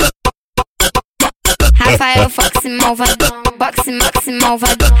Rafael, Foxx, malvadão. Boxe, Maxi,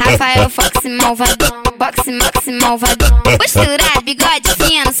 malvadão. Rafael, Foxx, malvadão. Boxe, Maxi, malvadão. Posturado, bigode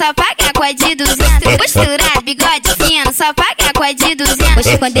fino, só paga com a de 200. Posturado, bigode fino, só paga com a de 200.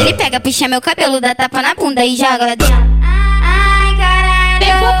 Hoje quando ele pega, puxa meu cabelo, dá tapa na bunda e joga lá dentro. Ai, caralho.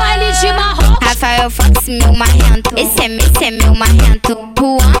 Vem pro baile de Marrento. Rafael, Foxx, meu marrento. Esse é meu marrento.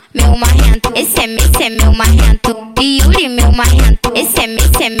 Ruan, meu marrento. Esse é meu marrento. Iury, meu marrento. Esse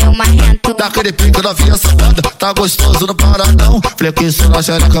é meu marrento. Daquele pique novinha safada, tá gostoso, não para não. Flequinho na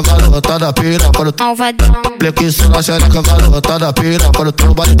xereca, garota da pira, quando tu malvadão. Flequinho na xereca, garota da pira, quando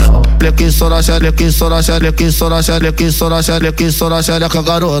tu baridão. Flequinho na xereca,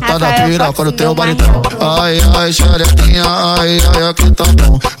 garota da pira, quando tu baridão. Ai, ai, xerequinha, ai, ai, aqui tá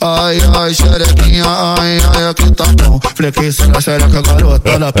bom. Ai, ai, xerequinha, ai, ai, aqui tá bom. Flequinho na xereca,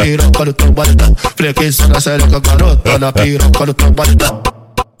 garota da pira, quando tu baridão. Flequinho na xereca, garota da pira, quando tu baridão.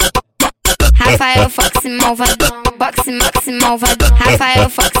 Rafael, Foxx, malvadão. Boxe, Maxi, malvadão. Rafael,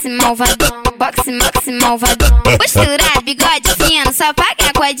 Foxx, malvadão. Boxe, Maxi, malvadão. Posturado, bigode fino, só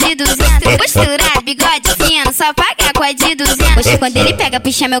paga com a de 200. Posturado, bigode fino, só paga com a de 200. Hoje quando ele pega,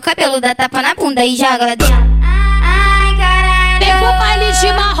 puxa meu cabelo, dá tapa na bunda e joga lá dentro. Ai, caralho. Vem pro baile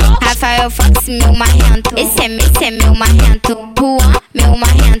de Marrento. Rafael, Foxx, meu marrento. Esse é meu marrento. Ruan, meu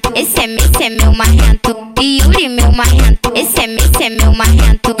marrento. Esse é meu marrento. Iury, meu marrento. Esse é meu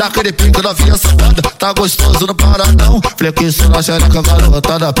marrento. Daquele pique novinha safada, tá gostoso, não para não. Flequinho na xereca,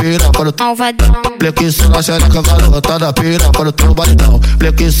 garota da pira, quando tu malvadão. Flequinho na xereca, garota da pira, quando tu baridão.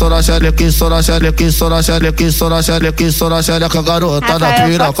 Flequinho na xereca, garota da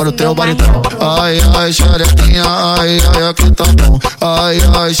pira, quando tu baridão. Ai, ai, xerequinha, ai, ai, aqui tá bom. Ai,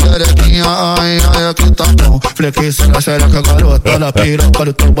 ai, xerequinha, ai, ai, aqui tá bom. Flequinho na xereca, garota da pira,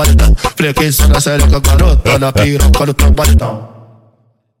 quando tu baridão. Flequinho na xereca, garota da pira, quando tu baridão.